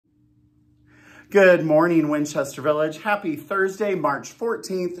Good morning, Winchester Village. Happy Thursday, March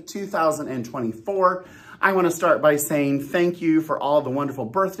 14th, 2024. I want to start by saying thank you for all the wonderful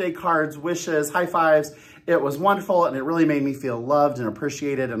birthday cards, wishes, high fives. It was wonderful and it really made me feel loved and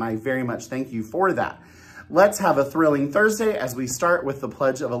appreciated, and I very much thank you for that. Let's have a thrilling Thursday as we start with the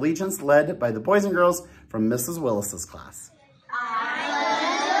Pledge of Allegiance led by the boys and girls from Mrs. Willis's class.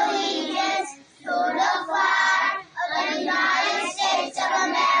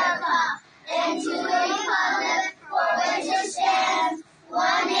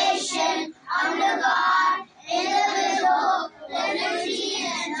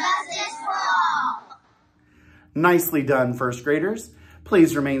 Nicely done, first graders.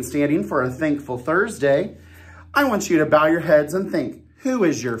 Please remain standing for a Thankful Thursday. I want you to bow your heads and think, who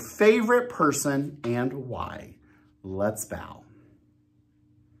is your favorite person and why? Let's bow.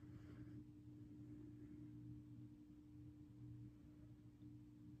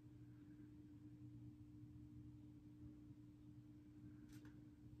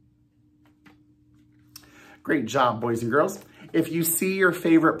 Great job, boys and girls. If you see your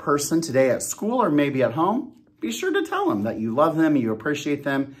favorite person today at school or maybe at home, be sure to tell them that you love them, you appreciate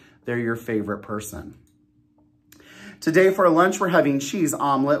them, they're your favorite person. Today for lunch, we're having cheese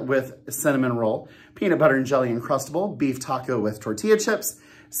omelet with cinnamon roll, peanut butter and jelly Uncrustable, beef taco with tortilla chips,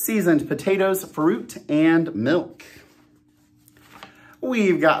 seasoned potatoes, fruit, and milk.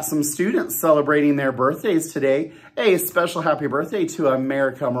 We've got some students celebrating their birthdays today. A special happy birthday to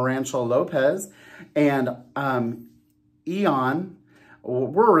America Marancho Lopez, and Eon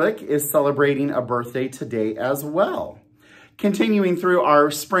Warwick is celebrating a birthday today as well. Continuing through our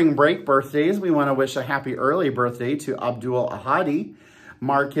spring break birthdays, we want to wish a happy early birthday to Abdul Ahadi.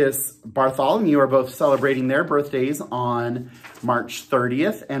 Marcus Bartholomew are both celebrating their birthdays on March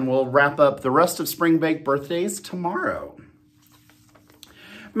 30th, and we'll wrap up the rest of spring break birthdays tomorrow.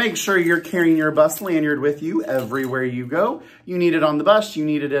 Make sure you're carrying your bus lanyard with you everywhere you go. You need it on the bus, you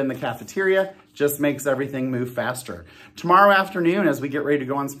need it in the cafeteria. Just makes everything move faster. Tomorrow afternoon, as we get ready to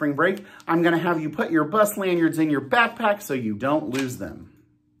go on spring break, I'm gonna have you put your bus lanyards in your backpack so you don't lose them.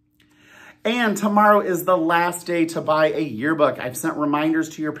 And tomorrow is the last day to buy a yearbook. I've sent reminders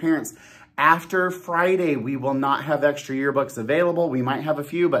to your parents. After Friday, we will not have extra yearbooks available. We might have a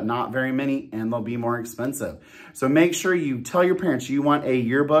few, but not very many, and they'll be more expensive. So make sure you tell your parents you want a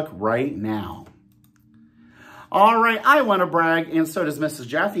yearbook right now. All right, I want to brag, and so does Mrs.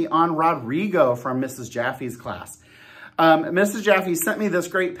 Jaffe, on Rodrigo from Mrs. Jaffe's class. Mrs. Jaffe sent me this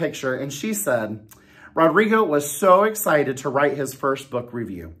great picture, and she said, Rodrigo was so excited to write his first book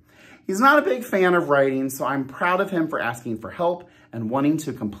review. He's not a big fan of writing, so I'm proud of him for asking for help and wanting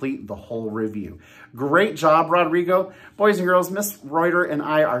to complete the whole review. Great job, Rodrigo. Boys and girls, Miss Reuter and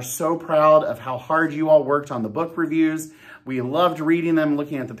I are so proud of how hard you all worked on the book reviews. We loved reading them,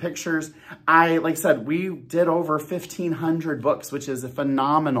 looking at the pictures. Like I said, we did over 1,500 books, which is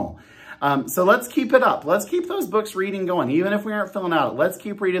phenomenal. So let's keep it up. Let's keep those books reading going. Even if we aren't filling out, let's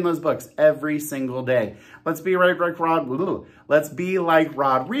keep reading those books every single day. Let's be like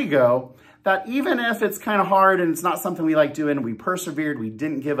Rodrigo, that even if it's kind of hard and it's not something we like doing, we persevered, we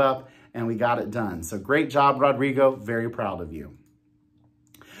didn't give up, and we got it done. So great job, Rodrigo. Very proud of you.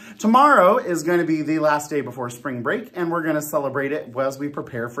 Tomorrow is going to be the last day before spring break, and we're going to celebrate it as we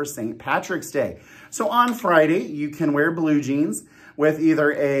prepare for St. Patrick's Day. So on Friday, you can wear blue jeans with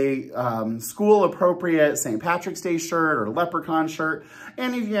either a school-appropriate St. Patrick's Day shirt or leprechaun shirt.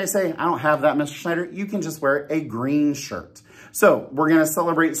 And if you guys say, I don't have that, Mr. Schneider, you can just wear a green shirt. So we're going to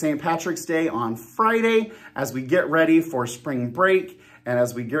celebrate St. Patrick's Day on Friday as we get ready for spring break and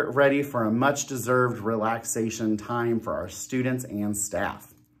as we get ready for a much-deserved relaxation time for our students and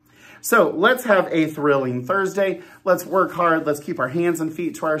staff. So let's have a thrilling Thursday. Let's work hard. Let's keep our hands and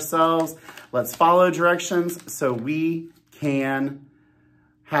feet to ourselves. Let's follow directions so we can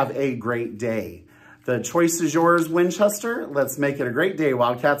have a great day. The choice is yours, Winchester. Let's make it a great day,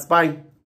 Wildcats. Bye.